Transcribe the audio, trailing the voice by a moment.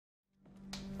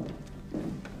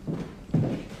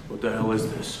What the hell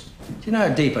is this? Do you know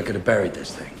how deep I could have buried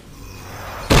this thing?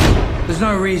 There's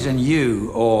no reason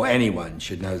you or anyone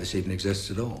should know this even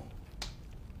exists at all.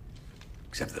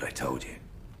 Except that I told you.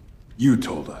 You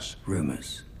told us.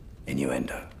 Rumors,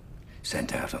 innuendo,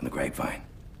 sent out on the grapevine.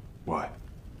 Why?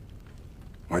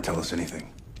 Why tell us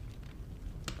anything?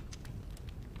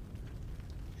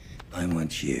 I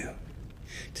want you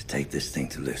to take this thing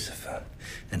to Lucifer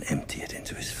and empty it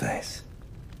into his face.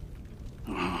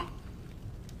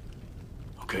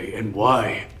 Okay, and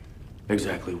why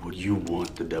exactly would you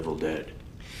want the devil dead?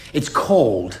 It's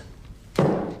called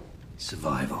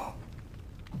survival.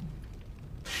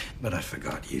 But I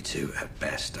forgot you two, at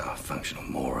best, are functional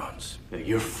morons. Yeah,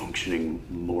 you're functioning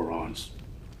morons.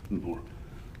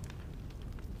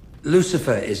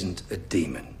 Lucifer isn't a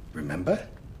demon, remember?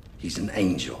 He's an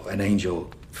angel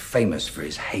famous for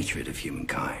his hatred of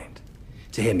humankind.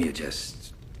 To him, you're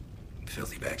just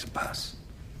filthy bags of pus.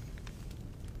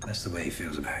 That's the way he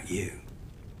feels about you.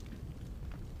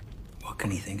 What can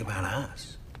he think about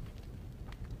us?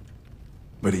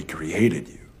 But he created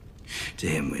you. To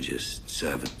him, we're just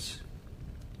servants,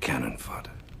 cannon fodder.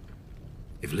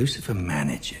 If Lucifer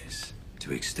manages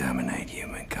to exterminate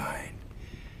humankind,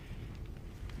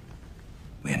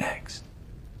 we're next.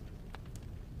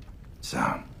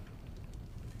 So,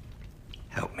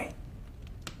 help me.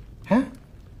 Huh?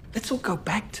 Let's all go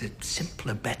back to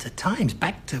simpler, better times.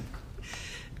 Back to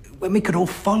when we could all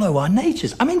follow our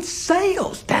natures. I'm in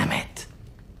sales, damn it.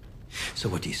 So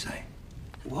what do you say?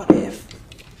 What if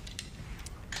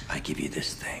I give you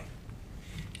this thing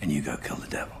and you go kill the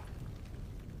devil?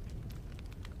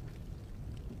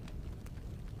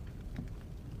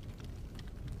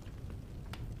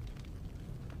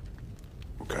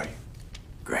 Okay.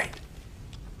 Great.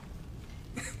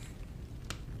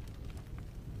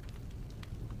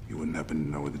 You wouldn't happen to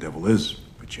know where the devil is,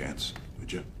 by chance,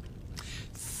 would you?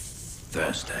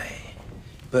 Thursday.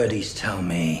 Birdies tell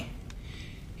me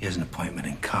he has an appointment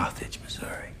in Carthage,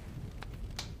 Missouri.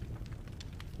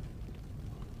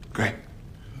 Great.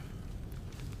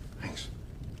 Thanks.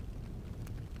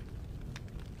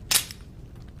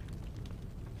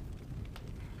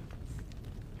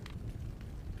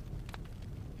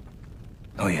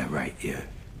 Oh, yeah, right. You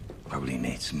probably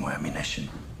need some more ammunition.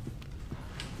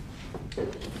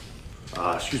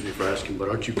 Excuse me for asking, but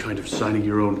aren't you kind of signing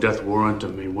your own death warrant? I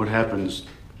mean, what happens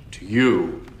to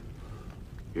you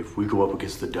if we go up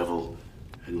against the devil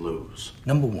and lose?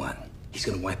 Number one, he's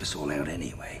gonna wipe us all out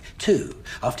anyway. Two,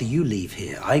 after you leave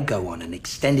here, I go on an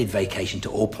extended vacation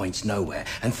to all points nowhere.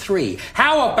 And three,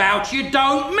 how about you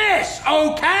don't miss,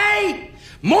 okay?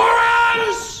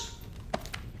 Morons!